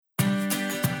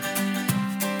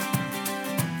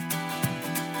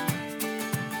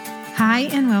Hi,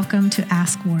 and welcome to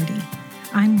Ask Wardy.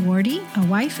 I'm Wardy, a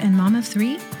wife and mom of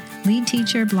three, lead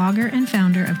teacher, blogger, and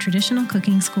founder of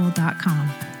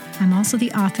TraditionalCookingSchool.com. I'm also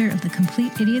the author of The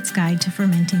Complete Idiot's Guide to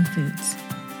Fermenting Foods.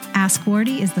 Ask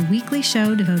Wardy is the weekly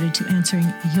show devoted to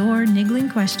answering your niggling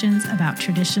questions about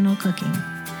traditional cooking.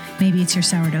 Maybe it's your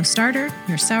sourdough starter,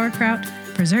 your sauerkraut,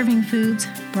 preserving foods,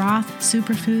 broth,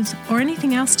 superfoods, or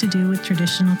anything else to do with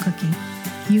traditional cooking.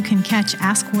 You can catch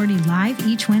Ask Wardy live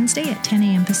each Wednesday at 10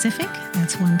 a.m. Pacific,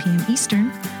 that's 1 p.m.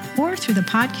 Eastern, or through the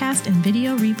podcast and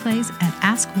video replays at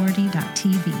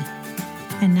askwardy.tv.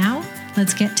 And now,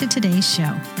 let's get to today's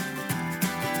show.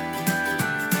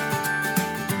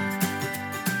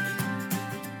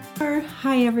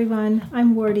 Hi everyone,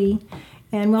 I'm Wardy,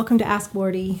 and welcome to Ask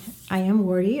Wardy. I am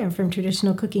Wardy. I'm from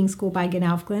Traditional Cooking School by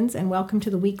Gnaufglens, and welcome to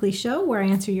the weekly show where I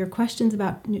answer your questions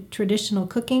about traditional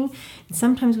cooking. And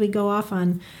sometimes we go off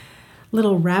on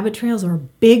little rabbit trails or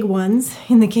big ones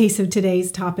in the case of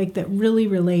today's topic that really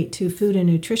relate to food and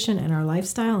nutrition and our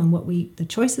lifestyle and the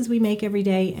choices we make every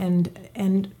day.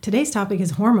 And today's topic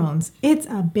is hormones. It's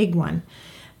a big one.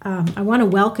 I want to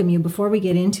welcome you before we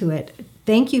get into it.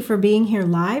 Thank you for being here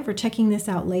live or checking this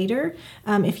out later.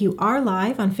 If you are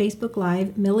live on Facebook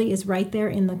Live, Millie is right there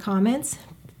in the comments,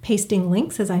 pasting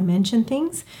links as I mention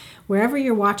things. Wherever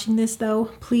you're watching this, though,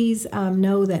 please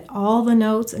know that all the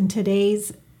notes in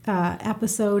today's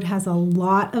episode has a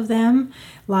lot of them,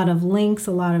 a lot of links,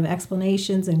 a lot of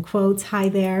explanations and quotes. Hi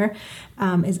there.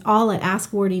 Is all at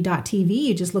askwardy.tv.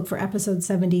 You just look for episode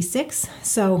 76.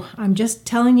 So I'm just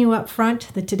telling you up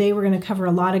front that today we're going to cover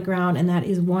a lot of ground, and that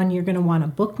is one you're going to want to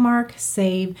bookmark,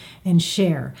 save, and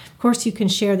share. Of course, you can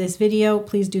share this video.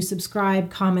 Please do subscribe,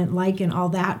 comment, like, and all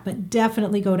that, but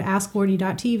definitely go to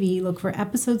askwardy.tv, look for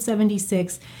episode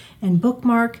 76, and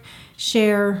bookmark,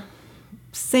 share,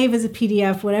 save as a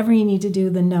PDF, whatever you need to do,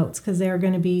 the notes, because they're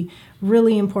going to be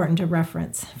really important to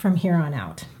reference from here on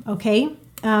out. Okay?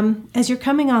 As you're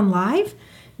coming on live,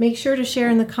 make sure to share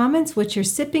in the comments what you're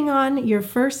sipping on, your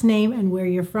first name, and where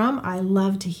you're from. I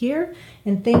love to hear.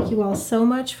 And thank you all so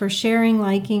much for sharing,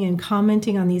 liking, and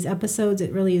commenting on these episodes.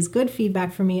 It really is good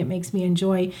feedback for me. It makes me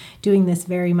enjoy doing this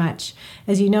very much.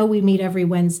 As you know, we meet every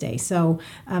Wednesday. So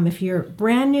if you're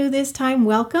brand new this time,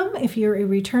 welcome. If you're a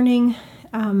returning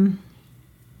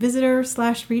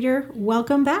visitor/reader,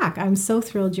 welcome back. I'm so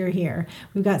thrilled you're here.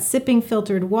 We've got sipping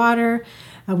filtered water.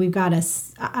 We've got a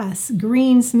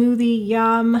green smoothie.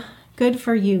 Yum. Good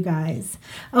for you guys.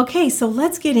 Okay, so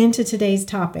let's get into today's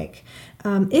topic.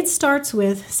 It starts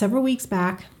with several weeks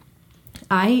back.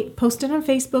 I posted on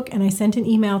Facebook and I sent an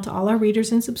email to all our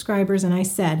readers and subscribers, and I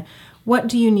said, what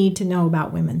do you need to know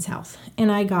about women's health? And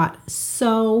I got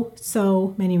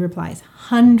so many replies,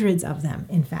 hundreds of them,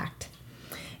 in fact.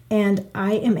 And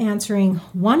I am answering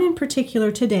one in particular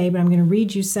today, but I'm going to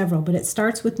read you several. But it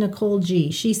starts with Nicole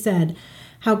G. She said,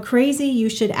 how crazy you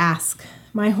should ask.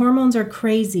 My hormones are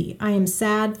crazy. I am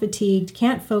sad, fatigued,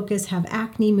 can't focus, have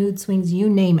acne, mood swings, you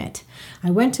name it.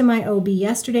 I went to my OB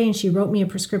yesterday and she wrote me a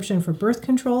prescription for birth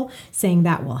control saying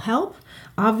that will help.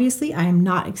 Obviously, I am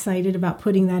not excited about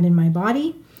putting that in my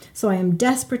body. So I am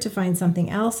desperate to find something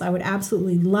else. I would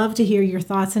absolutely love to hear your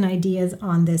thoughts and ideas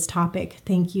on this topic.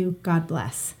 Thank you. God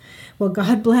bless. Well,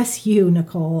 God bless you,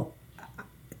 Nicole.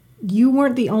 You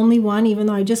weren't the only one, even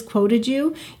though I just quoted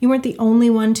you. You weren't the only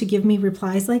one to give me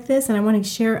replies like this. And I want to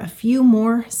share a few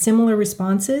more similar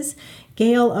responses.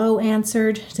 Gail O.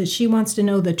 answered that she wants to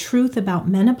know the truth about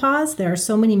menopause. There are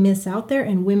so many myths out there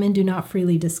and women do not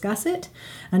freely discuss it.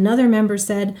 Another member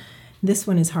said, this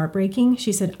one is heartbreaking.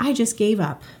 She said, I just gave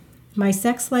up. My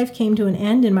sex life came to an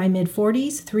end in my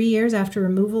mid-40s, 3 years after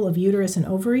removal of uterus and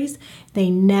ovaries. They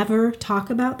never talk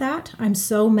about that. I'm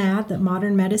so mad that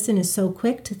modern medicine is so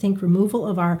quick to think removal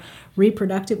of our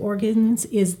reproductive organs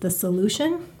is the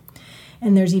solution.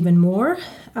 And there's even more.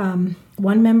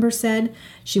 One member said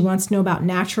she wants to know about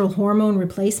natural hormone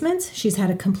replacements. She's had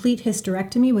a complete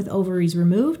hysterectomy with ovaries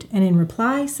removed. And in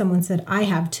reply, someone said, I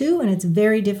have too, and it's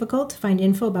very difficult to find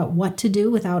info about what to do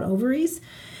without ovaries.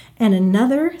 And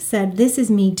another said, this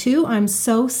is me too. I'm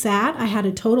so sad. I had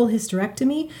a total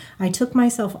hysterectomy. I took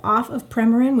myself off of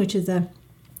Premarin, which is a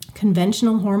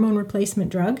conventional hormone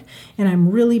replacement drug, and I'm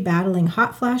really battling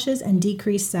hot flashes and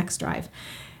decreased sex drive.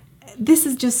 This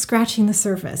is just scratching the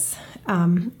surface.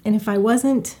 And if I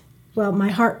wasn't, well, my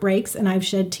heart breaks and I've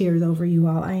shed tears over you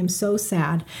all. I am so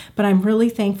sad, but I'm really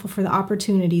thankful for the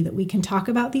opportunity that we can talk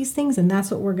about these things, and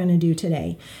that's what we're going to do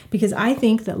today. Because I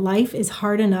think that life is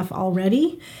hard enough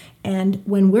already, and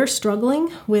when we're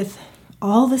struggling with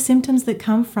all the symptoms that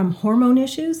come from hormone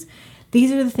issues,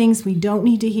 these are the things we don't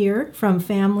need to hear from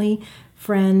family,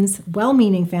 friends,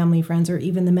 well-meaning family friends, or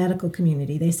even the medical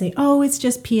community. They say, oh, it's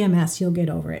just PMS, you'll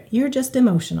get over it. You're just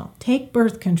emotional. Take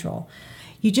birth control.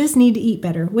 You just need to eat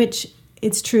better, which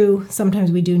it's true.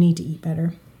 Sometimes we do need to eat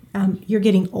better. You're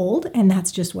getting old, and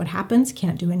that's just what happens.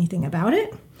 Can't do anything about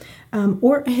it.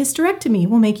 Or a hysterectomy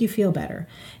will make you feel better.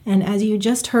 And as you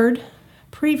just heard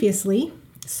previously,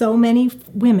 so many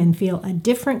women feel a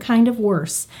different kind of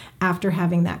worse after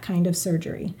having that kind of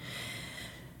surgery.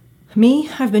 Me,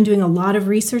 I've been doing a lot of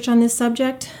research on this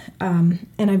subject, and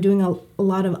I'm doing a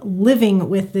lot of living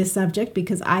with this subject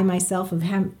because I myself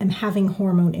am having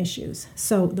hormone issues.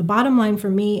 So the bottom line for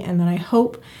me, and that I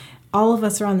hope all of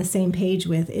us are on the same page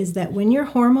with, is that when your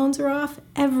hormones are off,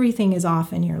 everything is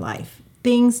off in your life.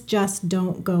 Things just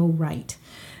don't go right.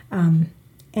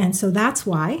 And so that's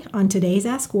why on today's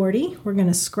Ask Wardee, we're going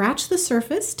to scratch the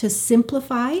surface to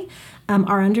simplify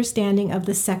our understanding of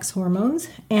the sex hormones.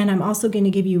 And I'm also going to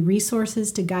give you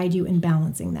resources to guide you in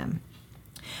balancing them.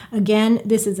 Again,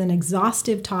 this is an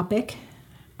exhaustive topic.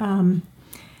 So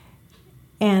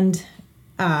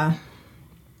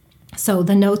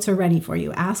the notes are ready for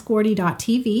you.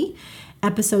 AskWardee.tv.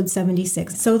 Episode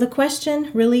 76. So the question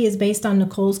really is based on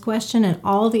Nicole's question and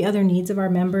all the other needs of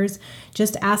our members,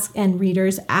 and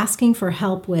readers asking for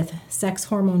help with sex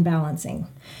hormone balancing.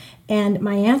 And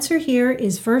my answer here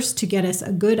is first to get us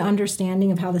a good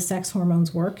understanding of how the sex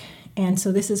hormones work. And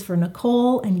so this is for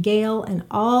Nicole and Gail and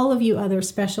all of you other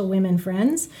special women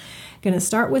friends. Going to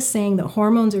start with saying that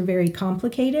hormones are very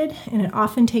complicated, and it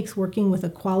often takes working with a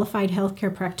qualified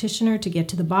healthcare practitioner to get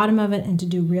to the bottom of it and to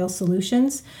do real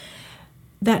solutions.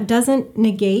 That doesn't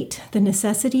negate the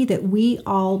necessity that we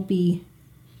all be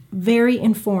very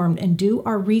informed and do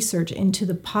our research into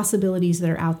the possibilities that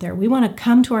are out there. We want to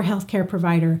come to our healthcare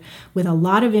provider with a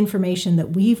lot of information that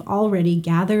we've already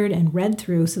gathered and read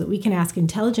through so that we can ask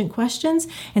intelligent questions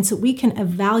and so we can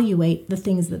evaluate the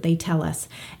things that they tell us.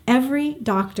 Every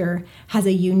doctor has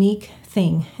a unique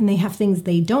thing, and they have things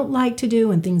they don't like to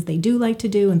do and things they do like to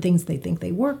do and things they think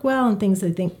they work well and things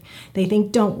they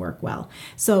think don't work well.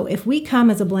 So if we come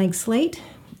as a blank slate,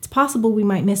 it's possible we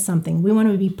might miss something. We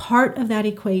want to be part of that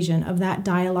equation, of that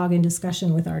dialogue and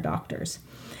discussion with our doctors.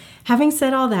 Having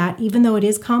said all that, even though it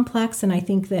is complex and I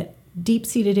think that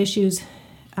deep-seated issues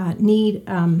need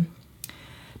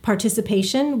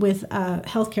participation with a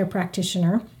healthcare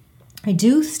practitioner, I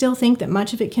do still think that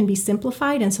much of it can be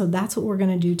simplified, and so that's what we're going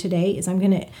to do today. Is I'm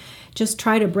going to just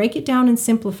try to break it down and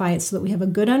simplify it so that we have a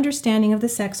good understanding of the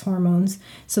sex hormones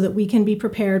so that we can be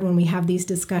prepared when we have these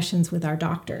discussions with our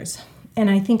doctors. And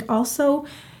I think also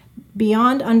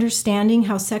beyond understanding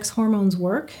how sex hormones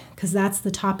work, because that's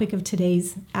the topic of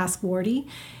today's Ask Wardee,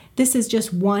 this is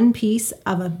just one piece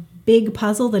of a big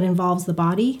puzzle that involves the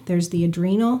body. There's the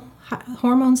adrenal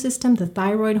hormone system, the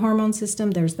thyroid hormone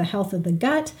system, there's the health of the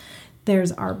gut,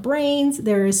 there's our brains.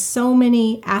 There is so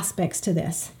many aspects to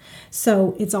this.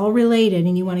 So it's all related,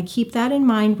 and you want to keep that in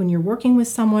mind when you're working with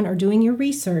someone or doing your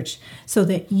research so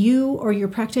that you or your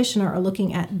practitioner are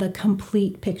looking at the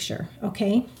complete picture,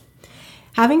 okay?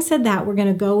 Having said that, we're going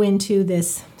to go into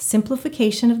this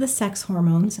simplification of the sex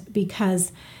hormones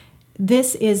because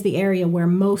this is the area where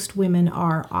most women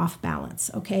are off balance,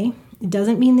 okay? It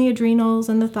doesn't mean the adrenals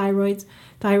and the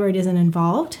thyroid isn't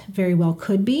involved. Very well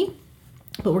could be,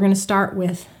 but we're going to start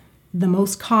with the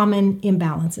most common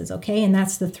imbalances, okay? And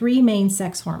that's the three main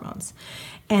sex hormones.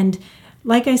 And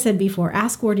like I said before,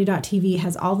 AskWardee.tv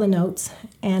has all the notes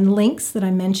and links that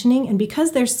I'm mentioning. And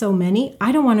because there's so many,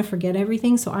 I don't want to forget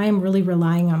everything, so I am really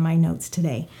relying on my notes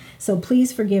today. So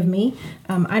please forgive me.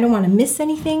 I don't want to miss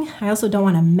anything. I also don't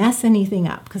want to mess anything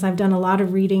up because I've done a lot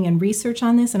of reading and research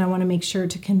on this, and I want to make sure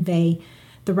to convey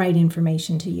the right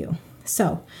information to you.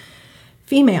 So,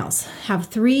 females have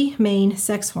three main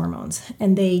sex hormones,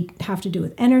 and they have to do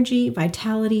with energy,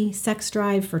 vitality, sex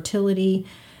drive, fertility,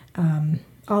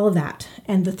 all of that.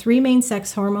 And the three main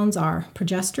sex hormones are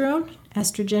progesterone,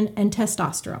 estrogen, and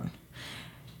testosterone.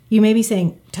 You may be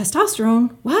saying,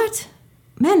 testosterone? What?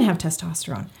 Men have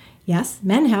testosterone. Yes,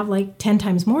 men have like 10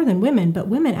 times more than women, but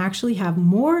women actually have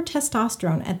more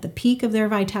testosterone at the peak of their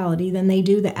vitality than they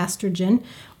do the estrogen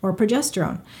or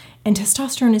progesterone. And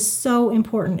testosterone is so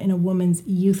important in a woman's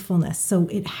youthfulness, so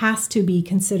it has to be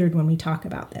considered when we talk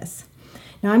about this.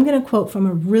 Now, I'm going to quote from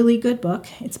a really good book.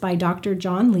 It's by Dr.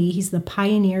 John Lee. He's the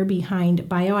pioneer behind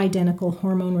bioidentical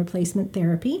hormone replacement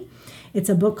therapy. It's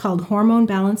a book called Hormone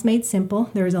Balance Made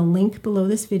Simple. There's a link below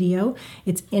this video.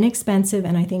 It's inexpensive,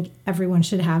 and I think everyone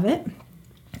should have it.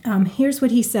 Here's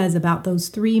what he says about those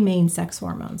three main sex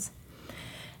hormones.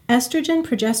 Estrogen,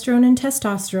 progesterone, and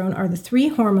testosterone are the three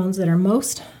hormones that are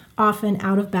most often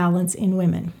out of balance in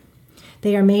women.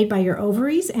 They are made by your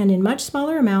ovaries and in much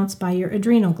smaller amounts by your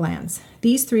adrenal glands.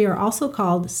 These three are also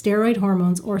called steroid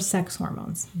hormones or sex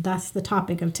hormones. That's the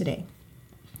topic of today.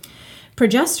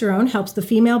 Progesterone helps the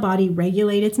female body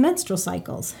regulate its menstrual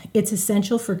cycles. It's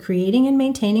essential for creating and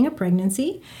maintaining a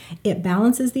pregnancy. It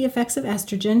balances the effects of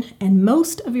estrogen, and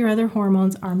most of your other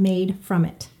hormones are made from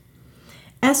it.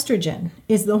 Estrogen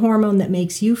is the hormone that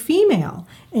makes you female,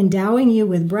 endowing you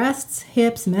with breasts,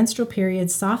 hips, menstrual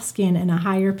periods, soft skin, and a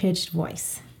higher-pitched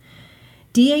voice.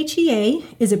 DHEA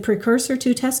is a precursor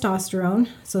to testosterone,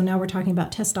 so now we're talking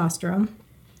about testosterone,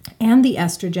 and the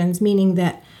estrogens, meaning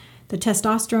that the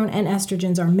testosterone and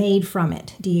estrogens are made from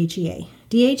it, DHEA.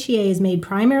 DHEA is made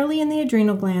primarily in the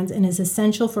adrenal glands and is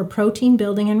essential for protein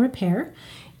building and repair.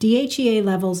 DHEA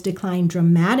levels decline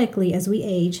dramatically as we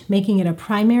age, making it a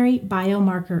primary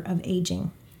biomarker of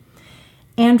aging.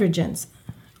 Androgens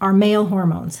are male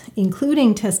hormones,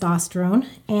 including testosterone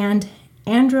and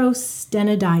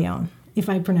androstenedione, if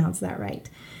I pronounce that right.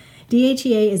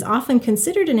 DHEA is often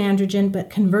considered an androgen, but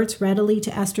converts readily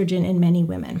to estrogen in many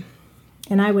women.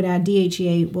 And I would add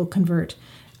DHEA will convert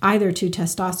either to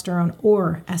testosterone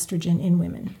or estrogen in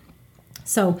women.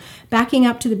 So backing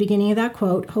up to the beginning of that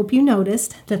quote, hope you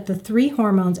noticed that the three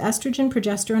hormones, estrogen,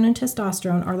 progesterone, and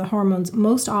testosterone, are the hormones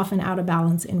most often out of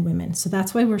balance in women. So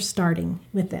that's why we're starting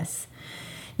with this.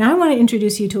 Now I want to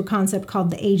introduce you to a concept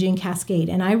called the aging cascade.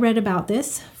 And I read about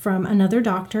this from another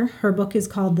doctor. Her book is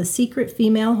called The Secret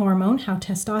Female Hormone, How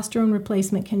Testosterone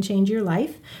Replacement Can Change Your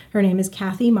Life. Her name is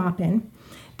Kathy Maupin.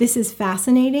 This is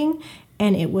fascinating,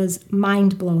 and it was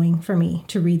mind-blowing for me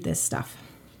to read this stuff.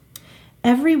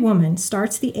 Every woman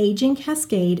starts the aging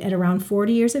cascade at around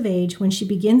 40 years of age when she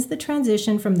begins the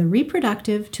transition from the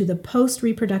reproductive to the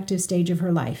post-reproductive stage of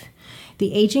her life.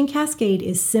 The aging cascade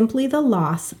is simply the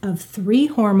loss of three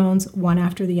hormones, one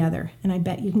after the other, and I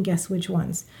bet you can guess which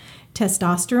ones.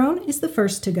 Testosterone is the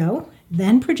first to go,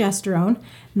 then progesterone,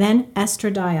 then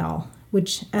estradiol,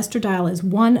 which estradiol is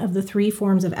one of the three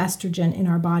forms of estrogen in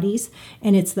our bodies,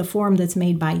 and it's the form that's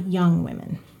made by young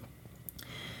women.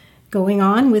 Going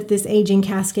on with this aging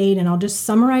cascade, and I'll just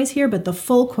summarize here, but the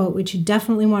full quote, which you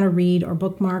definitely want to read or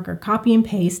bookmark or copy and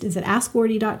paste, is at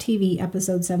AskWordy.tv,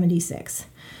 episode 76.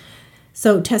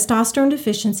 So testosterone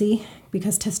deficiency,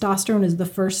 because testosterone is the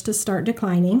first to start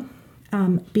declining,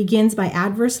 begins by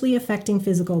adversely affecting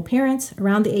physical appearance.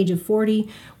 Around the age of 40,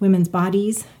 women's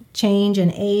bodies change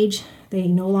and age. They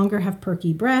no longer have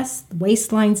perky breasts. The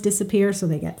waistlines disappear, so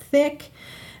they get thick.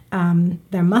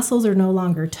 Their muscles are no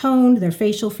longer toned. Their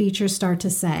facial features start to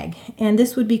sag. And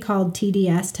this would be called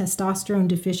TDS, testosterone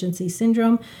deficiency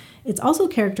syndrome. It's also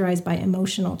characterized by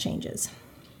emotional changes.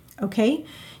 Okay?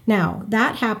 Now,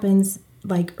 that happens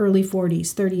like early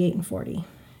 40s, 38 and 40.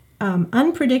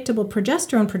 Unpredictable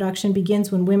progesterone production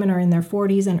begins when women are in their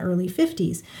 40s and early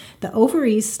 50s. The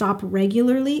ovaries stop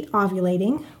regularly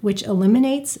ovulating, which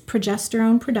eliminates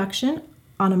progesterone production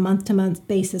on a month-to-month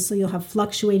basis, so you'll have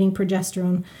fluctuating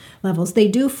progesterone levels. They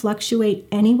do fluctuate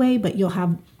anyway, but you'll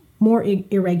have more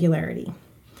irregularity.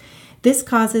 This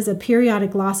causes a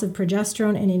periodic loss of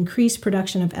progesterone and increased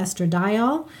production of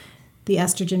estradiol, the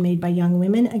estrogen made by young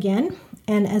women again.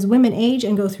 And as women age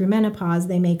and go through menopause,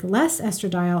 they make less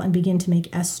estradiol and begin to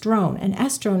make estrone. And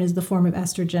estrone is the form of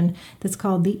estrogen that's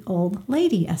called the old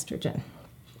lady estrogen.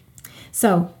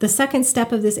 So the second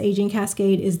step of this aging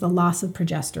cascade is the loss of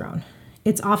progesterone.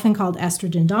 It's often called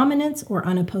estrogen dominance or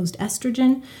unopposed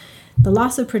estrogen. The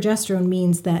loss of progesterone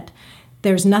means that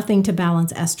there's nothing to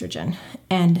balance estrogen.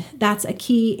 And that's a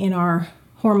key in our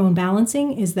hormone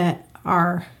balancing, is that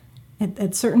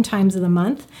at certain times of the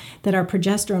month, that our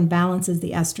progesterone balances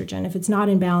the estrogen. If it's not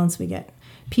in balance, we get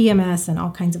PMS and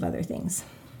all kinds of other things.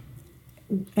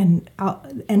 And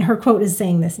her quote is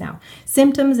saying this now.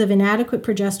 Symptoms of inadequate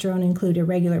progesterone include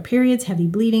irregular periods, heavy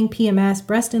bleeding, PMS,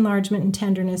 breast enlargement and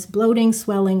tenderness, bloating,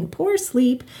 swelling, poor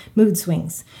sleep, mood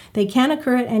swings. They can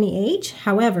occur at any age.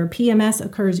 However, PMS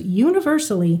occurs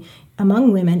universally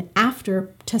among women after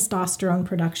testosterone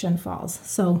production falls.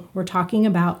 So we're talking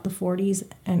about the 40s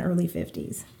and early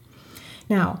 50s.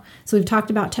 Now, so we've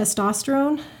talked about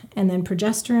testosterone and then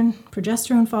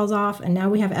progesterone falls off, and now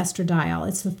we have estradiol.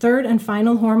 It's the third and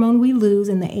final hormone we lose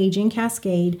in the aging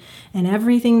cascade and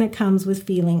everything that comes with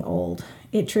feeling old.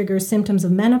 It triggers symptoms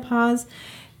of menopause,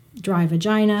 dry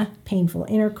vagina, painful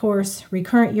intercourse,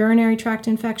 recurrent urinary tract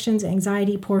infections,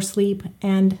 anxiety, poor sleep,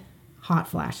 and hot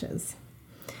flashes.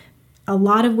 A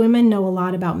lot of women know a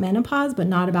lot about menopause, but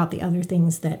not about the other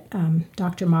things that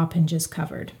Dr. Maupin just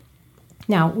covered.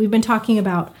 Now, we've been talking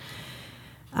about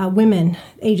women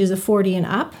ages of 40 and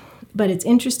up, But it's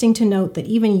interesting to note that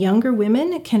even younger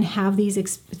women can have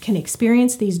can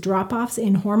experience these drop-offs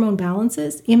in hormone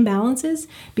imbalances,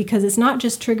 because it's not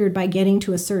just triggered by getting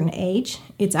to a certain age.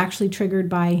 It's actually triggered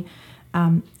by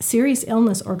serious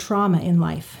illness or trauma in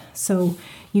life. So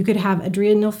you could have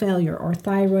adrenal failure or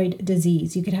thyroid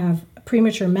disease. You could have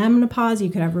premature menopause. You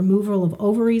could have removal of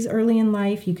ovaries early in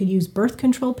life. You could use birth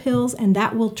control pills, and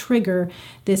that will trigger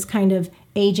this kind of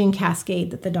aging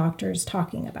cascade that the doctor is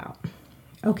talking about.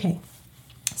 Okay,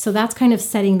 so that's kind of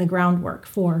setting the groundwork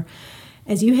for,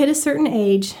 as you hit a certain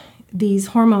age, these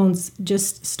hormones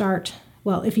just start.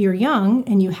 Well, if you're young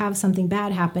and you have something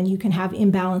bad happen, you can have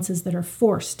imbalances that are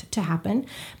forced to happen.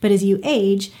 But as you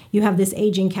age, you have this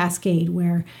aging cascade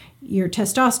where your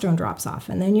testosterone drops off,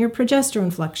 and then your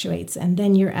progesterone fluctuates, and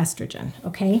then your estrogen,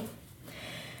 okay?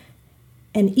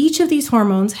 And each of these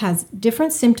hormones has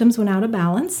different symptoms when out of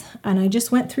balance, and I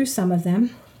just went through some of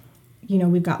them. You know,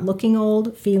 we've got looking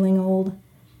old, feeling old,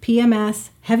 PMS,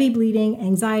 heavy bleeding,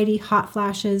 anxiety, hot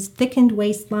flashes, thickened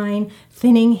waistline,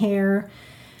 thinning hair.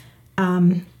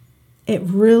 It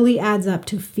really adds up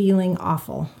to feeling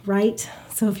awful, right?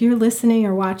 So if you're listening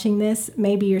or watching this,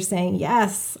 maybe you're saying,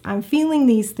 yes, I'm feeling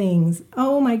these things.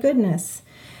 Oh my goodness.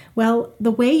 Well,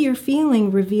 the way you're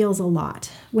feeling reveals a lot.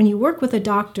 When you work with a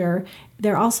doctor,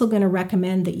 they're also going to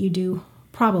recommend that you do,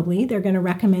 they're going to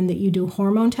recommend that you do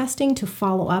hormone testing to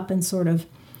follow up and sort of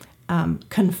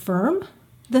confirm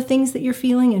the things that you're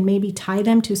feeling and maybe tie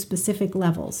them to specific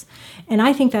levels. And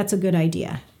I think that's a good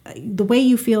idea. The way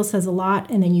you feel says a lot,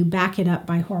 and then you back it up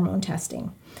by hormone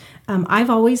testing. I've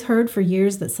always heard for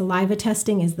years that saliva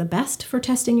testing is the best for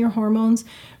testing your hormones.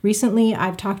 Recently,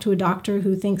 I've talked to a doctor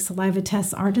who thinks saliva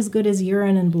tests aren't as good as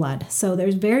urine and blood. So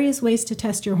there's various ways to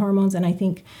test your hormones, and I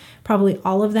think probably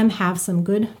all of them have some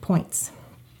good points.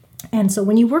 And so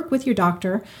when you work with your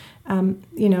doctor,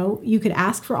 you could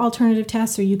ask for alternative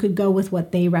tests, or you could go with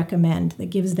what they recommend that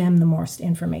gives them the most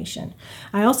information.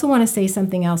 I also want to say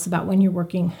something else about when you're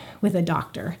working with a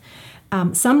doctor.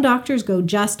 Some doctors go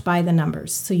just by the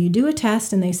numbers. So you do a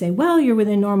test and they say, well, you're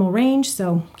within normal range,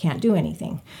 so can't do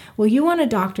anything. Well, you want a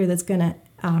doctor that's going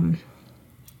to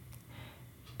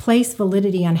place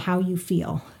validity on how you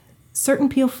feel. Certain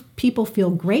people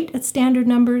feel great at standard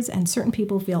numbers, and certain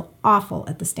people feel awful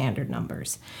at the standard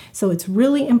numbers. So it's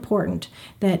really important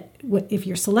that if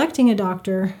you're selecting a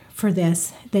doctor for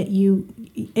this, that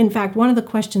in fact, one of the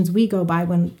questions we go by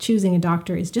when choosing a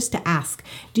doctor is just to ask,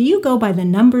 do you go by the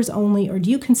numbers only, or do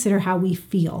you consider how we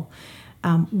feel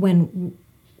when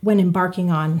embarking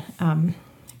on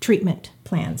treatment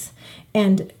plans?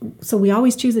 And so we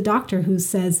always choose a doctor who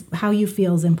says how you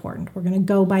feel is important. We're going to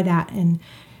go by that and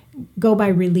go by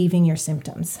relieving your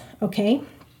symptoms, okay?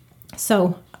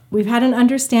 So we've had an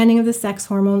understanding of the sex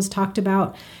hormones, talked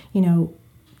about,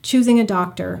 choosing a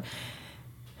doctor.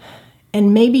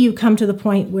 And maybe you come to the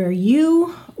point where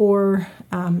you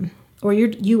and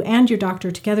your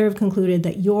doctor together have concluded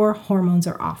that your hormones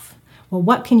are off. Well,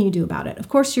 what can you do about it? Of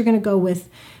course, you're going to go with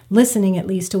listening at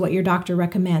least to what your doctor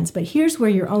recommends. But here's where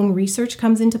your own research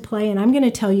comes into play, and I'm going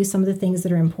to tell you some of the things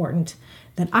that are important,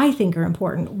 that I think are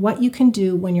important, what you can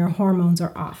do when your hormones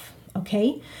are off,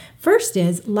 okay? First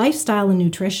is lifestyle and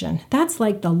nutrition. That's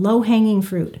like the low-hanging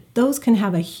fruit. Those can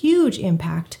have a huge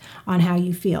impact on how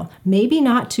you feel. Maybe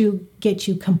not to get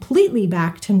you completely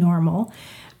back to normal,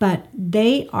 but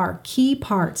they are key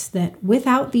parts that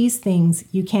without these things,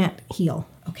 you can't heal,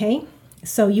 okay?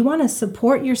 So you want to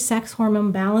support your sex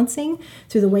hormone balancing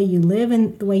through the way you live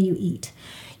and the way you eat.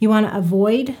 You want to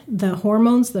avoid the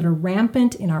hormones that are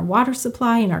rampant in our water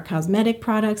supply, in our cosmetic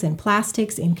products, and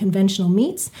plastics, in conventional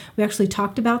meats. We actually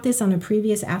talked about this on a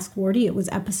previous Ask Wardy. It was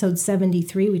episode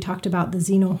 73. We talked about the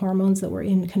xenohormones that were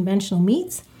in conventional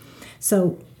meats.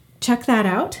 So check that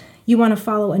out. You want to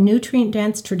follow a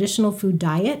nutrient-dense traditional food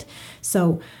diet.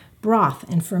 So broth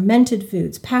and fermented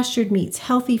foods, pastured meats,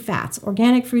 healthy fats,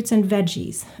 organic fruits and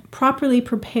veggies, properly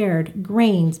prepared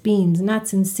grains, beans,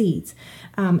 nuts, and seeds.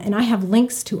 And I have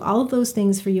links to all of those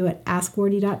things for you at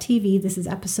askwardy.tv. This is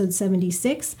episode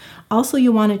 76. Also,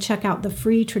 you want to check out the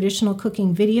free traditional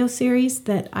cooking video series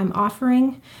that I'm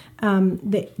offering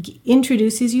that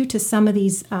introduces you to some of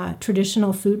these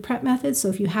traditional food prep methods. So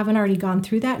if you haven't already gone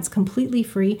through that, it's completely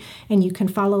free, and you can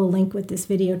follow a link with this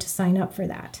video to sign up for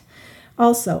that.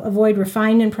 Also, avoid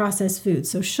refined and processed foods,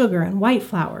 so sugar and white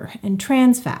flour and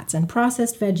trans fats and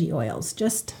processed veggie oils.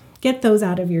 Just get those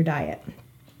out of your diet.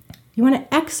 You want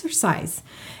to exercise.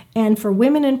 And for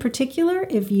women in particular,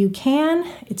 if you can,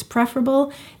 it's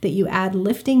preferable that you add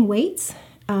lifting weights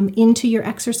into your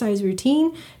exercise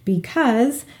routine,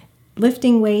 because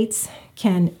lifting weights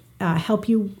can help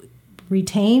you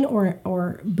retain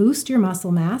or boost your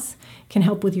muscle mass, can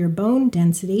help with your bone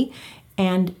density,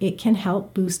 and it can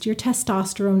help boost your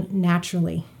testosterone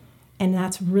naturally. And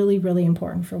that's really, really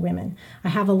important for women. I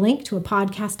have a link to a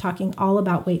podcast talking all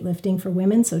about weightlifting for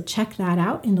women, so check that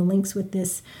out in the links with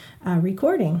this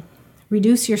recording.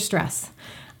 Reduce your stress.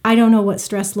 I don't know what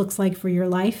stress looks like for your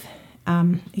life.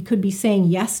 It could be saying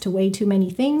yes to way too many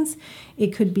things.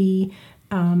 It could be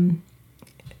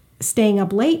staying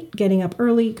up late, getting up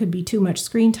early. It could be too much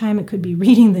screen time. It could be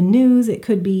reading the news. It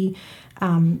could be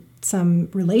some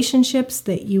relationships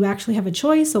that you actually have a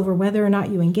choice over whether or not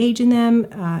you engage in them.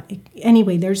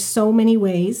 Anyway, there's so many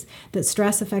ways that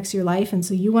stress affects your life. And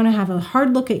so you want to have a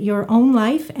hard look at your own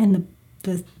life and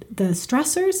the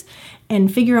stressors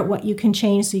and figure out what you can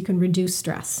change so you can reduce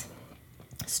stress.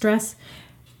 Stress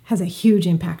has a huge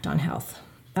impact on health.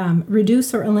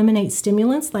 Reduce or eliminate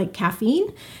stimulants like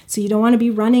caffeine. So you don't want to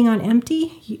be running on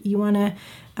empty. You want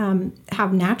to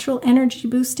have natural energy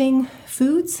boosting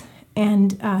foods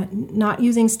and not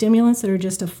using stimulants that are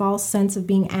just a false sense of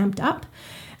being amped up,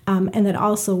 and that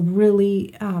also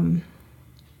really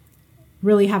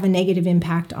have a negative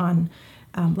impact on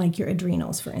like your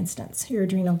adrenals, for instance, your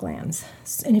adrenal glands.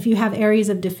 And if you have areas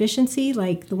of deficiency,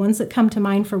 like the ones that come to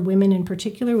mind for women in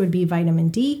particular would be vitamin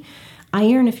D,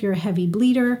 iron if you're a heavy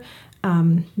bleeder,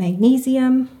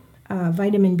 magnesium,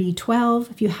 vitamin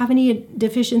B12. If you have any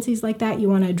deficiencies like that, you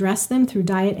want to address them through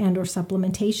diet and or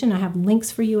supplementation. I have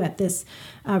links for you at this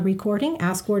recording,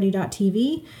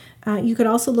 AskWardy.tv. You could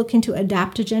also look into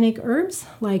adaptogenic herbs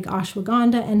like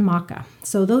ashwagandha and maca.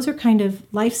 So those are kind of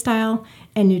lifestyle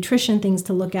and nutrition things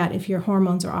to look at if your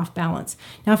hormones are off balance.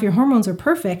 Now, if your hormones are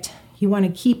perfect, you want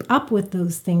to keep up with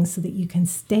those things so that you can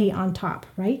stay on top,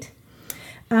 right?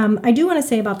 I do want to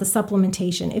say about the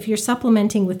supplementation. If you're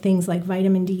supplementing with things like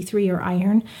vitamin D3 or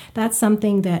iron, that's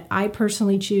something that I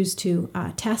personally choose to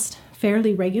test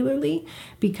fairly regularly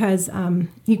because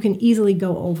you can easily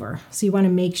go over. So you want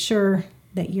to make sure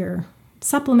that you're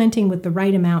supplementing with the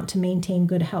right amount to maintain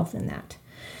good health in that.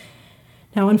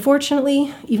 Now,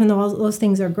 unfortunately, even though all those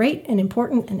things are great and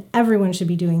important and everyone should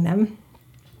be doing them,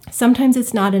 sometimes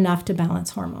it's not enough to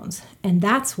balance hormones. And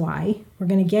that's why we're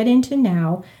going to get into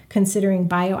now considering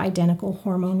bioidentical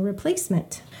hormone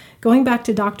replacement. Going back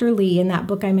to Dr. Lee in that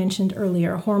book I mentioned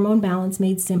earlier, Hormone Balance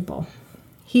Made Simple,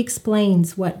 he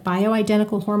explains what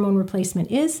bioidentical hormone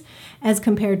replacement is as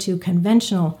compared to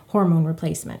conventional hormone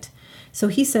replacement. So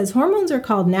he says hormones are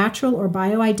called natural or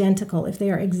bioidentical if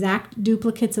they are exact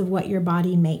duplicates of what your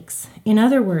body makes. In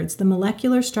other words, the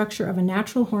molecular structure of a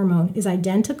natural hormone is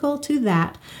identical to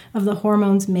that of the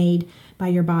hormones made by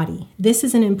your body. This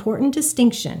is an important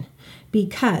distinction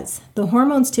because the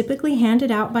hormones typically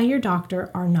handed out by your doctor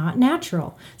are not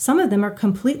natural. Some of them are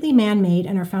completely man-made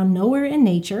and are found nowhere in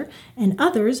nature, and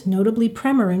others, notably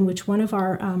Premarin, which one of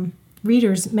our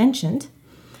readers mentioned,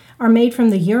 are made from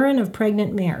the urine of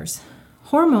pregnant mares.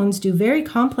 Hormones do very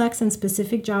complex and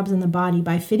specific jobs in the body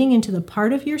by fitting into the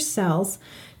part of your cells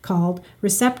called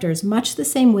receptors, much the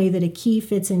same way that a key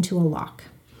fits into a lock.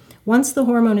 Once the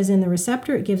hormone is in the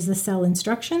receptor, it gives the cell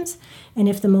instructions, and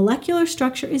if the molecular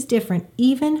structure is different,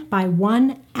 even by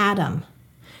one atom,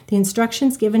 the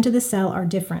instructions given to the cell are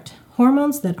different.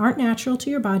 Hormones that aren't natural to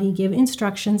your body give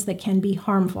instructions that can be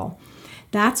harmful.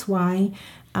 That's why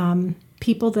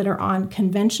people that are on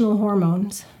conventional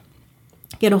hormones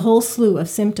get a whole slew of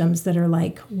symptoms that are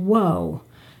like, whoa,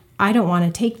 I don't want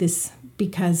to take this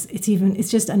because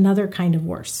it's just another kind of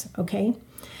worse, okay?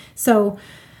 So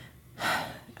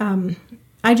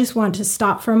I just want to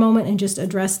stop for a moment and just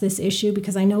address this issue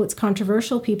because I know it's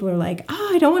controversial. People are like,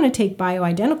 I don't want to take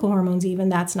bioidentical hormones even,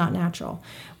 that's not natural.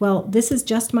 Well, this is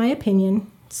just my opinion,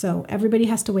 so everybody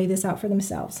has to weigh this out for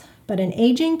themselves. But an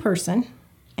aging person,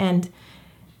 and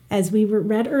as we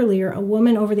read earlier, a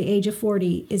woman over the age of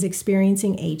 40 is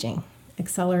experiencing aging.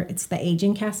 It's the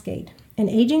aging cascade. An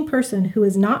aging person who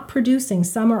is not producing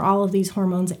some or all of these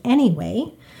hormones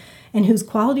anyway, and whose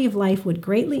quality of life would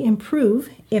greatly improve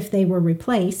if they were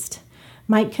replaced,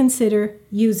 might consider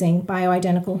using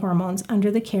bioidentical hormones under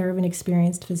the care of an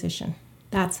experienced physician.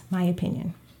 That's my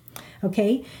opinion.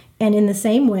 Okay? And in the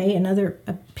same way, another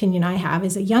opinion I have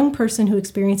is a young person who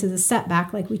experiences a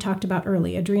setback, like we talked about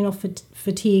earlier, adrenal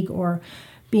fatigue or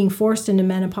being forced into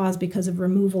menopause because of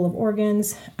removal of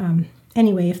organs.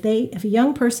 Anyway, if a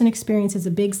young person experiences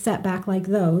a big setback like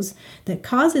those that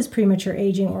causes premature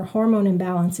aging or hormone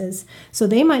imbalances, so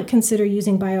they might consider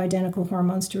using bioidentical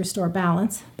hormones to restore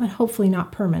balance, but hopefully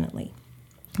not permanently.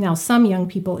 Now, some young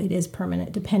people, it is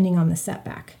permanent, depending on the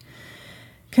setback.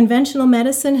 Conventional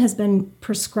medicine has been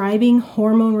prescribing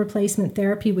hormone replacement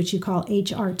therapy, which you call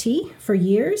HRT, for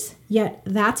years, yet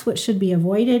that's what should be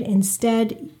avoided.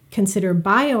 Instead, consider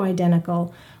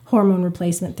bioidentical hormone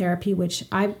replacement therapy, which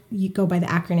you go by the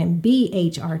acronym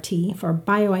BHRT for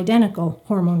bioidentical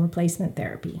hormone replacement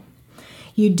therapy.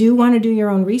 You do want to do your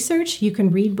own research. You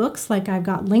can read books like I've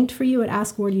got linked for you at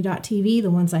AskWordy.tv, the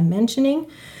ones I'm mentioning,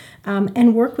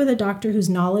 and work with a doctor who's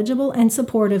knowledgeable and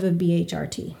supportive of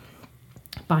BHRT,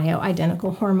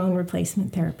 bioidentical hormone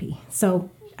replacement therapy. So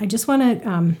I just want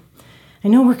to, I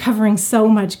know we're covering so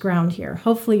much ground here.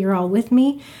 Hopefully you're all with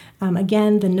me.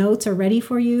 Again, the notes are ready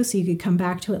for you, so you could come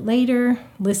back to it later,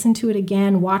 listen to it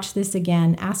again, watch this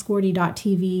again,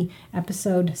 AskWordy.tv,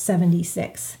 episode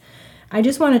 76. I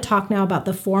just want to talk now about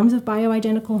the forms of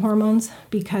bioidentical hormones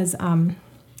because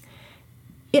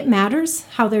it matters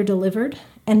how they're delivered,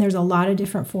 and there's a lot of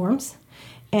different forms,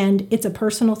 and it's a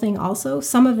personal thing also.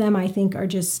 Some of them I think are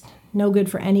just no good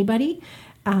for anybody,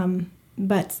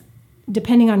 but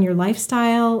depending on your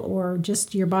lifestyle or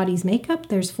just your body's makeup,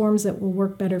 there's forms that will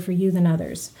work better for you than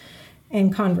others,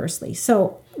 and conversely.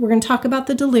 So we're going to talk about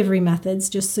the delivery methods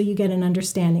just so you get an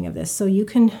understanding of this. So you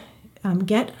can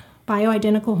get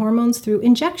bioidentical hormones through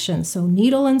injections, so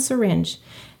needle and syringe.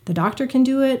 The doctor can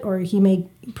do it, or he may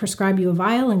prescribe you a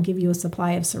vial and give you a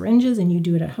supply of syringes and you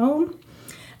do it at home.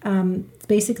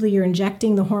 Basically, you're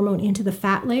injecting the hormone into the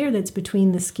fat layer that's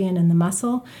between the skin and the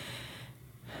muscle.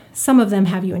 Some of them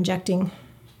have you injecting,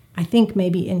 I think,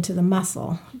 maybe into the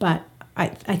muscle, but I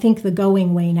think the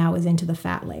going way now is into the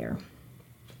fat layer.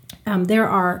 There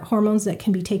are hormones that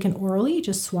can be taken orally,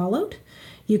 just swallowed.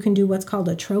 You can do what's called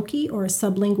a troche or a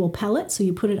sublingual pellet. So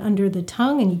you put it under the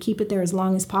tongue and you keep it there as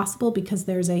long as possible because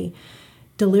there's a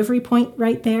delivery point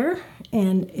right there.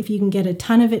 And if you can get a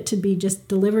ton of it to be just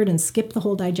delivered and skip the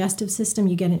whole digestive system,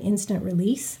 you get an instant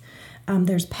release.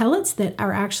 There's pellets that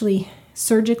are actually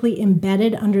surgically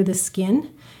embedded under the skin,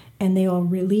 and they are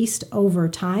released over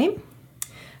time.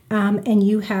 And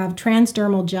you have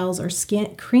transdermal gels or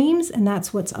skin creams, and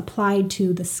that's what's applied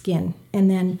to the skin. And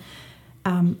then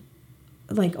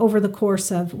like over the course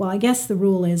of, well, I guess the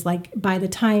rule is like by the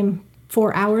time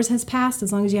 4 hours has passed,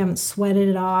 as long as you haven't sweated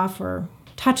it off or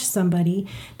touched somebody,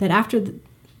 that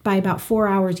by about 4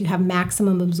 hours you have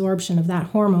maximum absorption of that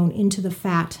hormone into the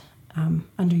fat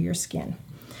under your skin.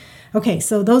 Okay,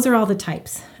 so those are all the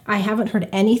types. I haven't heard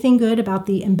anything good about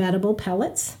the embeddable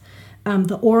pellets.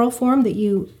 The oral form that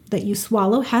you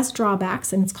swallow has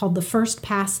drawbacks, and it's called the first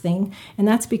pass thing. And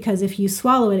that's because if you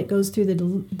swallow it, it goes through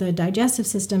the digestive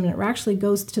system, and it actually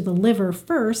goes to the liver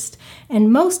first.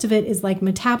 And most of it is like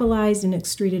metabolized and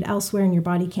excreted elsewhere, and your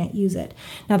body can't use it.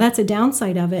 Now that's a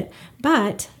downside of it,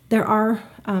 but there are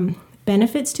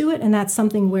benefits to it, and that's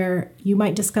something where you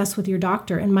might discuss with your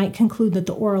doctor and might conclude that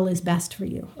the oral is best for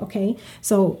you. Okay,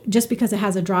 so just because it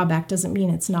has a drawback doesn't mean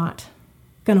it's not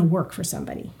going to work for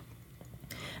somebody.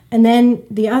 And then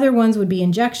the other ones would be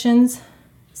injections,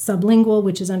 sublingual,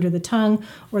 which is under the tongue,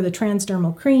 or the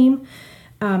transdermal cream,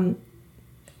 and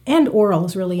oral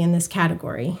is really in this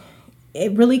category.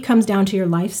 It really comes down to your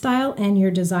lifestyle and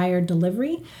your desired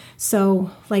delivery.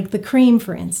 So like the cream,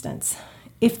 for instance,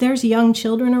 if there's young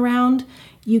children around,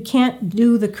 you can't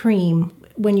do the cream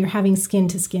when you're having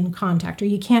skin-to-skin contact, or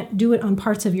you can't do it on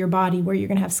parts of your body where you're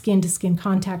going to have skin-to-skin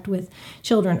contact with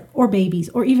children or babies,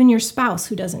 or even your spouse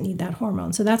who doesn't need that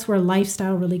hormone. So that's where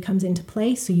lifestyle really comes into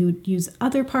play. So you would use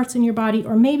other parts in your body,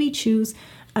 or maybe choose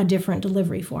a different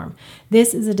delivery form.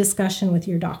 This is a discussion with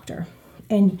your doctor.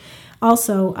 And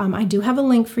also, I do have a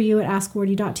link for you at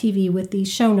AskWordy.tv with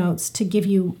these show notes to give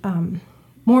you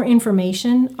more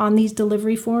information on these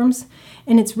delivery forms,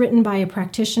 and it's written by a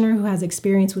practitioner who has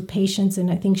experience with patients,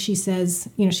 and I think she says,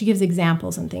 she gives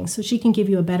examples and things so she can give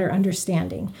you a better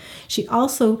understanding. She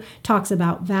also talks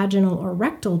about vaginal or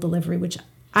rectal delivery, which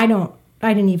I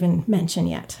didn't even mention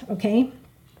yet, okay?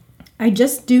 I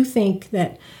just do think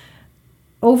that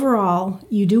overall,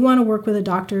 you do want to work with a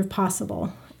doctor if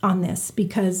possible on this,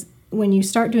 because when you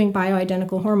start doing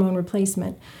bioidentical hormone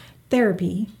replacement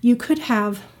therapy, you could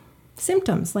have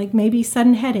symptoms like maybe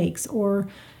sudden headaches or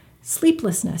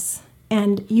sleeplessness.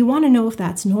 And you want to know if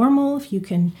that's normal, if you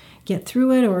can get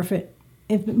through it, or if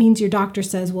it means your doctor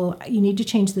says, well, you need to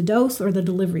change the dose or the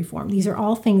delivery form. These are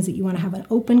all things that you want to have an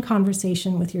open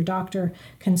conversation with your doctor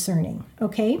concerning,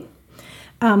 okay?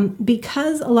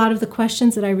 Because a lot of the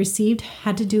questions that I received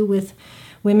had to do with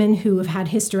women who have had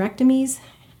hysterectomies,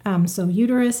 so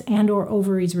uterus and or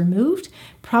ovaries removed.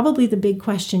 Probably the big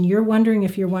question you're wondering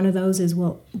if you're one of those is,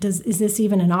 well, is this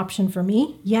even an option for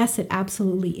me? Yes, it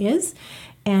absolutely is.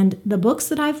 And the books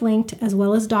that I've linked, as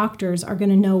well as doctors, are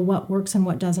going to know what works and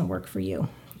what doesn't work for you.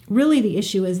 really the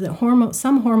issue is that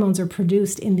some hormones are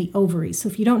produced in the ovaries. So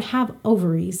if you don't have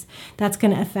ovaries, that's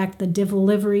going to affect the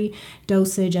delivery,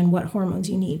 dosage, and what hormones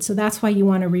you need. So that's why you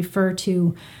want to refer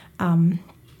to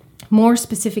more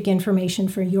specific information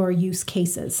for your use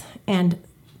cases. And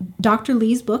Dr.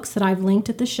 Lee's books that I've linked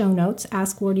at the show notes,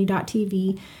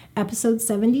 AskWardy.tv, episode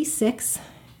 76,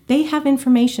 they have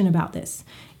information about this.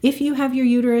 If you have your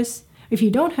uterus, if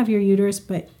you don't have your uterus,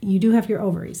 but you do have your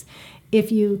ovaries.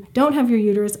 If you don't have your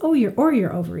uterus, or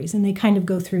your ovaries, and they kind of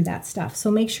go through that stuff.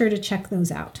 So make sure to check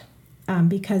those out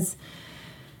because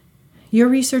your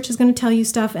research is going to tell you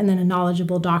stuff, and then a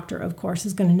knowledgeable doctor, of course,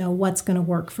 is going to know what's going to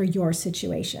work for your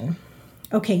situation.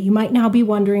 Okay, you might now be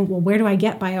wondering, well, where do I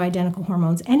get bioidentical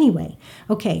hormones anyway?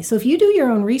 Okay, so if you do your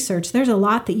own research, there's a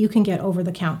lot that you can get over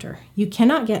the counter. You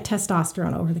cannot get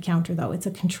testosterone over the counter, though. It's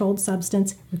a controlled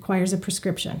substance, requires a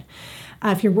prescription.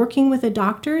 If you're working with a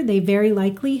doctor, they very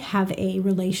likely have a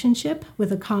relationship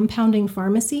with a compounding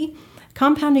pharmacy.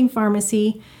 Compounding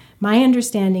pharmacy, my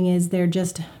understanding is they're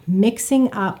just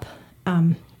mixing up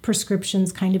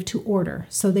prescriptions kind of to order.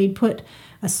 So they'd put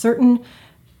a certain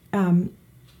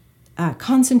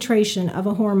concentration of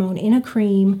a hormone in a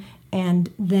cream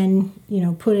and then,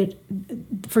 put it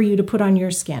for you to put on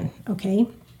your skin, okay?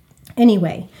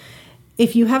 Anyway,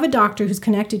 if you have a doctor who's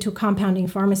connected to a compounding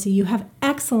pharmacy, you have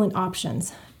excellent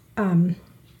options. And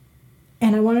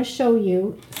I want to show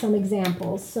you some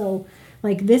examples. So,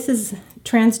 like this is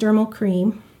transdermal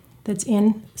cream that's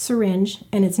in syringe,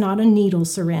 and it's not a needle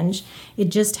syringe. It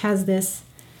just has this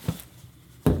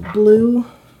blue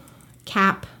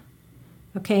cap,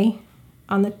 okay,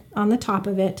 on the top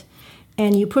of it,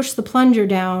 and you push the plunger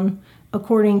down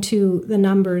according to the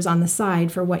numbers on the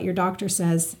side for what your doctor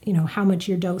says, how much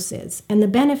your dose is. And the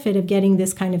benefit of getting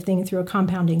this kind of thing through a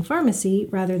compounding pharmacy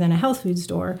rather than a health food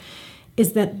store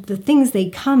is that the things they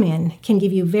come in can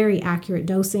give you very accurate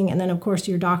dosing, and then of course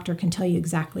your doctor can tell you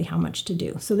exactly how much to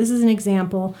do. So this is an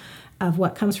example of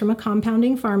what comes from a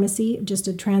compounding pharmacy, just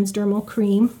a transdermal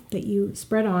cream that you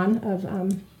spread on of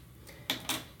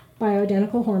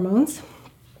bioidentical hormones.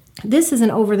 This is an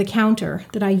over-the-counter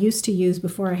that I used to use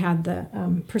before I had the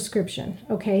prescription,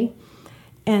 okay?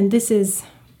 And this is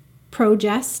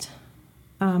Progest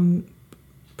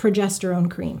progesterone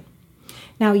cream.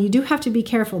 Now, you do have to be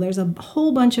careful. There's a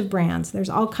whole bunch of brands. There's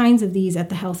all kinds of these at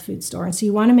the health food store, and so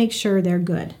you want to make sure they're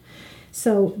good.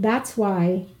 So that's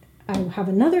why I have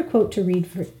another quote to read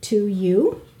to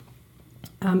you.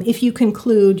 If you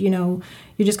conclude, you're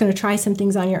just going to try some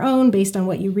things on your own based on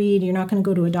what you read, you're not going to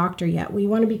go to a doctor yet. Well, you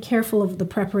want to be careful of the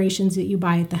preparations that you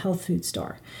buy at the health food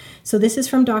store. So this is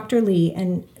from Dr. Lee,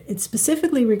 and it's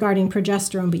specifically regarding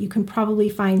progesterone, but you can probably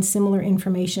find similar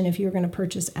information if you're going to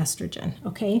purchase estrogen,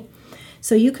 okay?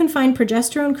 So you can find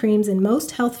progesterone creams in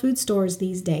most health food stores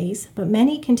these days, but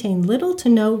many contain little to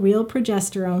no real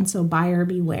progesterone, so buyer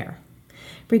beware.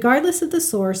 Regardless of the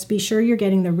source, be sure you're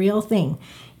getting the real thing.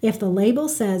 If the label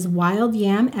says wild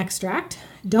yam extract,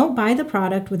 don't buy the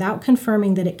product without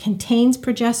confirming that it contains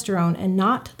progesterone and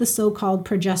not the so-called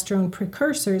progesterone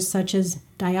precursors such as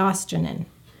diosgenin,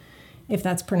 if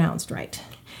that's pronounced right.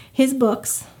 His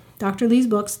books, Dr. Lee's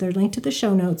books, they're linked to the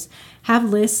show notes, have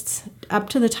lists up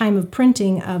to the time of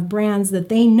printing of brands that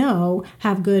they know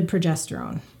have good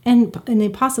progesterone. And they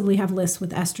possibly have lists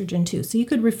with estrogen too. So you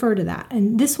could refer to that.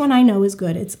 And this one I know is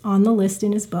good. It's on the list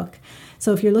in his book.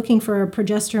 So if you're looking for a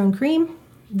progesterone cream,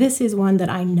 this is one that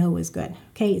I know is good.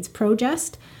 Okay, it's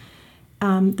Progest.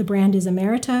 The brand is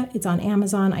Emerita. It's on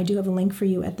Amazon. I do have a link for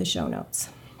you at the show notes.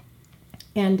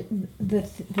 And the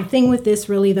thing with this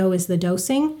really, though, is the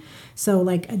dosing. So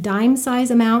like a dime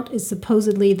size amount is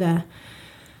supposedly the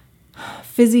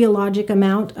physiologic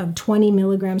amount of 20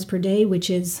 milligrams per day, which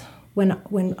is when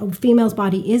a female's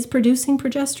body is producing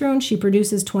progesterone, she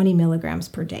produces 20 milligrams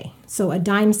per day. So a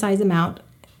dime size amount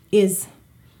is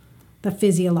the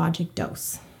physiologic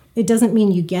dose. It doesn't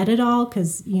mean you get it all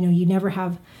because, you never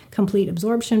have complete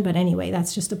absorption. But anyway,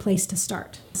 that's just a place to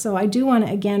start. So I do want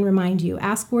to again remind you,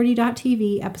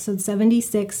 AskWardy.tv, episode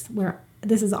 76, where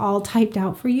this is all typed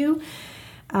out for you.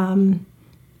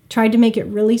 Tried to make it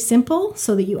really simple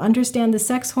so that you understand the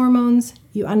sex hormones,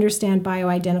 you understand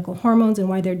bioidentical hormones and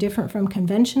why they're different from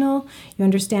conventional, you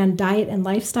understand diet and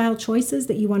lifestyle choices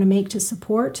that you want to make to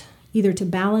support, either to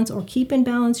balance or keep in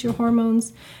balance your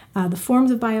hormones, the forms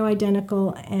of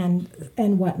bioidentical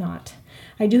and whatnot.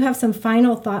 I do have some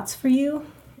final thoughts for you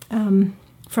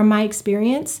from my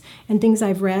experience and things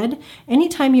I've read.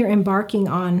 Anytime you're embarking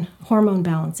on hormone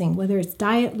balancing, whether it's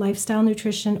diet, lifestyle,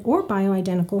 nutrition, or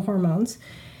bioidentical hormones,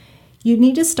 you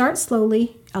need to start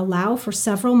slowly, allow for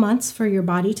several months for your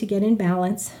body to get in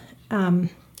balance and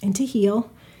to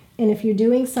heal. And if you're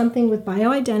doing something with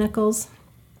bioidenticals,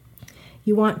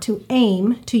 you want to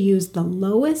aim to use the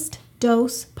lowest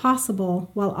dose possible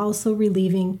while also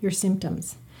relieving your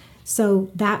symptoms. So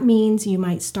that means you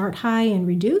might start high and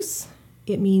reduce.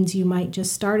 It means you might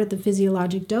just start at the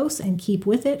physiologic dose and keep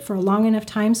with it for a long enough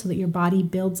time so that your body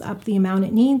builds up the amount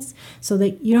it needs so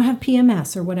that you don't have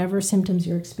PMS or whatever symptoms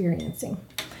you're experiencing.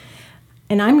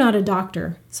 And I'm not a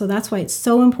doctor, so that's why it's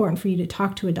so important for you to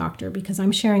talk to a doctor, because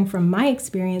I'm sharing from my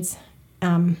experience,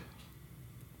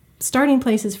 starting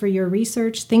places for your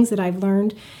research, things that I've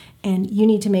learned, and you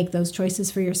need to make those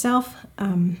choices for yourself,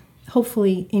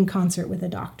 hopefully in concert with a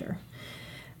doctor.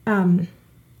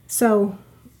 So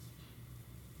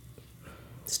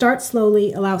start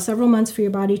slowly, allow several months for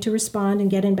your body to respond and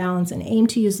get in balance, and aim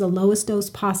to use the lowest dose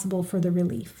possible for the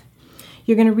relief.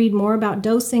 You're going to read more about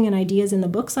dosing and ideas in the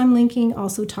books I'm linking,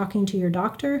 also talking to your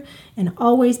doctor, and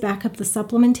always back up the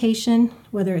supplementation,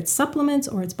 whether it's supplements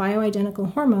or it's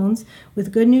bioidentical hormones,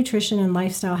 with good nutrition and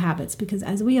lifestyle habits. Because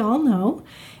as we all know,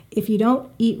 if you don't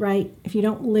eat right, if you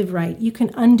don't live right, you can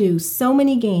undo so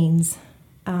many gains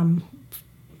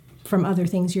from other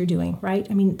things you're doing, right?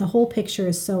 I mean, the whole picture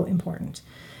is so important.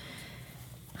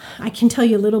 I can tell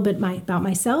you a little bit about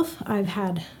myself. I've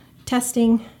had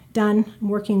testing done. I'm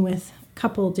working with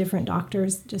couple different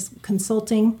doctors, just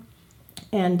consulting,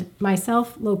 and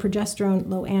myself, low progesterone,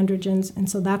 low androgens, and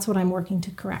so that's what I'm working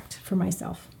to correct for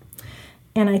myself.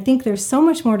 And I think there's so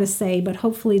much more to say, but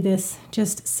hopefully this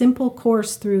just simple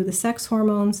course through the sex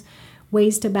hormones,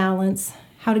 ways to balance,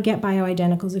 how to get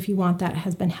bioidenticals if you want that,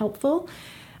 has been helpful.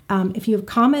 If you have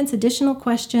comments, additional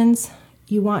questions,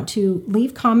 you want to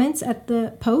leave comments at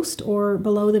the post or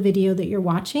below the video that you're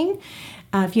watching.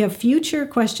 If you have future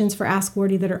questions for Ask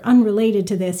Wardee that are unrelated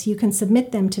to this, you can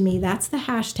submit them to me. That's the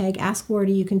hashtag Ask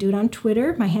Wardee. You can do it on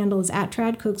Twitter. My handle is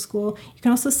 @TradCookSchool. You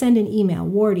can also send an email,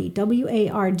 Wardee,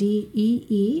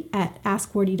 WARDEE,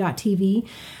 @AskWardee.tv.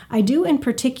 I do in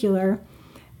particular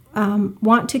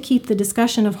want to keep the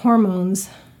discussion of hormones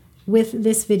with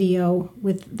this video,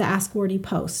 with the Ask Wardee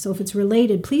post. So if it's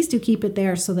related, please do keep it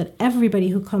there so that everybody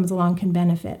who comes along can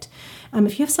benefit.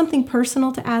 If you have something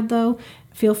personal to add, though,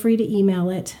 feel free to email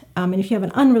it. And if you have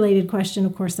an unrelated question,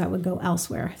 of course, that would go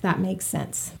elsewhere, if that makes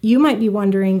sense. You might be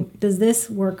wondering, does this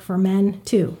work for men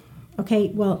too?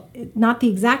 Okay, well, not the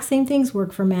exact same things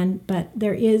work for men, but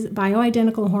there is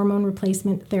bioidentical hormone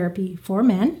replacement therapy for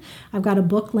men. I've got a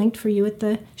book linked for you at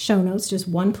the show notes, just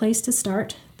one place to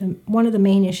start. One of the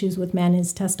main issues with men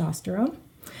is testosterone.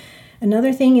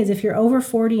 Another thing is if you're over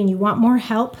 40 and you want more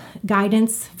help,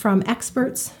 guidance from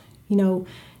experts,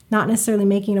 not necessarily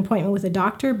making an appointment with a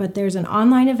doctor, but there's an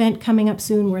online event coming up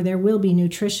soon where there will be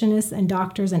nutritionists and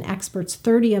doctors and experts,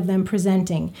 30 of them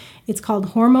presenting. It's called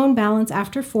Hormone Balance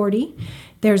After 40.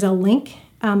 There's a link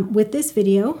with this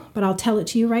video, but I'll tell it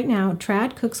to you right now,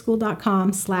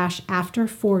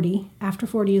 tradcookschool.com/after40. After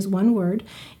 40 is one word.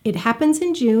 It happens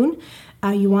in June.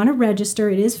 You want to register.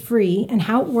 It is free. And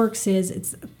how it works is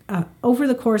it's over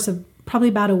the course of probably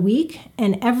about a week,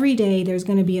 and every day there's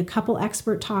going to be a couple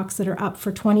expert talks that are up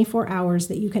for 24 hours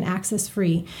that you can access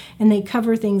free. And they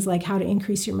cover things like how to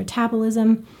increase your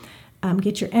metabolism,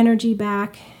 get your energy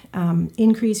back,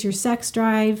 increase your sex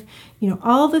drive,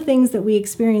 all the things that we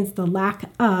experience the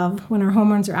lack of when our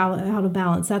hormones are out of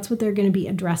balance. That's what they're going to be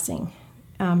addressing.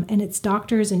 And it's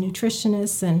doctors and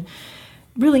nutritionists and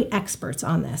really experts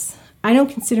on this. I don't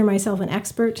consider myself an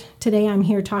expert. Today I'm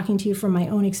here talking to you from my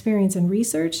own experience and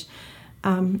research.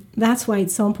 That's why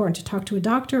it's so important to talk to a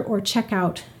doctor or check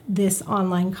out this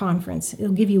online conference.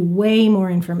 It'll give you way more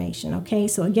information, okay?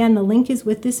 So again, the link is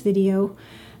with this video.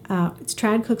 It's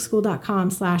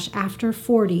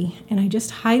tradcookschool.com/after40, and I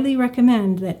just highly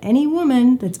recommend that any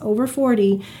woman that's over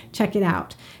 40 check it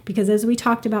out, because as we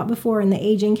talked about before in the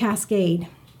aging cascade,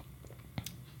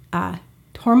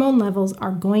 hormone levels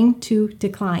are going to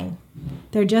decline.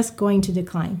 They're just going to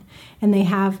decline, and they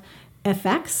have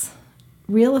effects,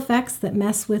 real effects that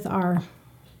mess with our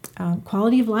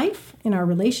quality of life in our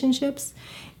relationships,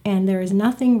 and there is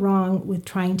nothing wrong with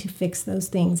trying to fix those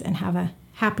things and have a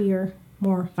happier,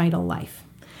 more vital life.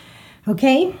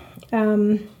 Okay,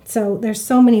 so there's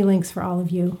so many links for all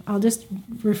of you. I'll just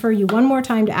refer you one more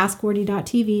time to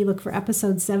AskWardee.tv. Look for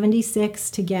episode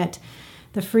 76 to get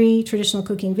the free traditional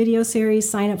cooking video series.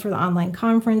 Sign up for the online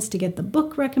conference to get the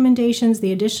book recommendations,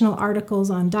 the additional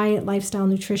articles on diet, lifestyle,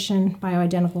 nutrition,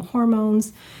 bioidentical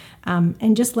hormones,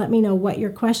 and just let me know what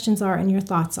your questions are and your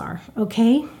thoughts are,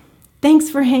 okay? Thanks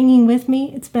for hanging with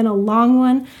me. It's been a long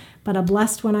one, but a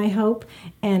blessed one, I hope,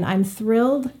 and I'm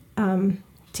thrilled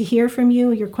to hear from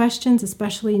you, your questions,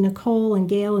 especially Nicole and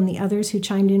Gail and the others who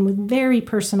chimed in with very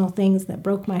personal things that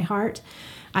broke my heart.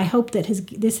 I hope that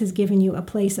this has given you a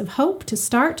place of hope to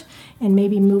start and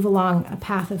maybe move along a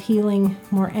path of healing,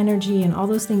 more energy, and all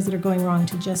those things that are going wrong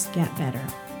to just get better.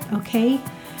 Okay?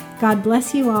 God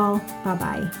bless you all.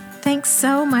 Bye-bye. Thanks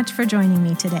so much for joining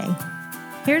me today.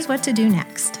 Here's what to do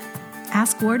next.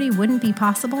 Ask Wardee wouldn't be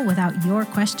possible without your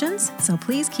questions, so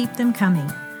please keep them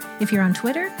coming. If you're on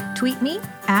Twitter, tweet me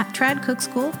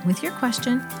 @TradCookSchool with your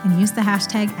question and use the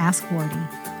hashtag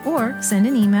AskWardee, or send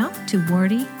an email to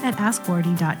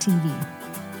wardee@askwardee.tv.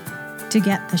 To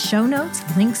get the show notes,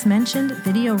 links mentioned,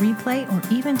 video replay, or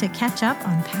even to catch up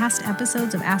on past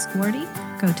episodes of Ask Wardee,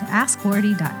 go to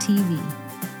askwardee.tv.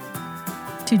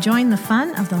 To join the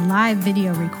fun of the live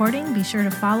video recording, be sure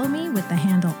to follow me with the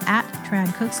handle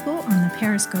 @TradCookSchool on the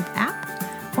Periscope app,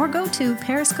 or go to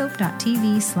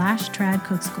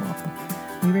periscope.tv/TradCookSchool.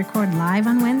 We record live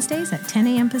on Wednesdays at 10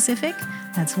 a.m. Pacific,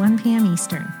 that's 1 p.m.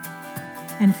 Eastern.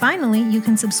 And finally, you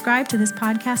can subscribe to this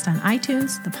podcast on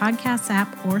iTunes, the Podcasts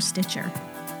app, or Stitcher.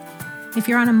 If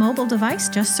you're on a mobile device,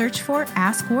 just search for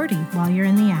Ask Wardee while you're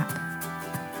in the app.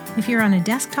 If you're on a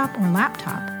desktop or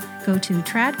laptop, go to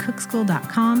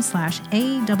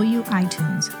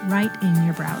tradcookSchool.com/AWiTunes right in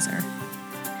your browser.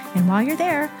 And while you're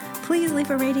there, please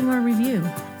leave a rating or review.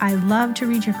 I love to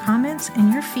read your comments,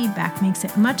 and your feedback makes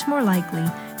it much more likely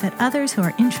that others who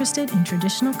are interested in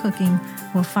traditional cooking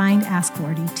will find Ask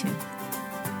Wardee too.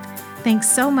 Thanks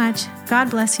so much,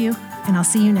 God bless you, and I'll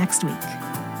see you next week.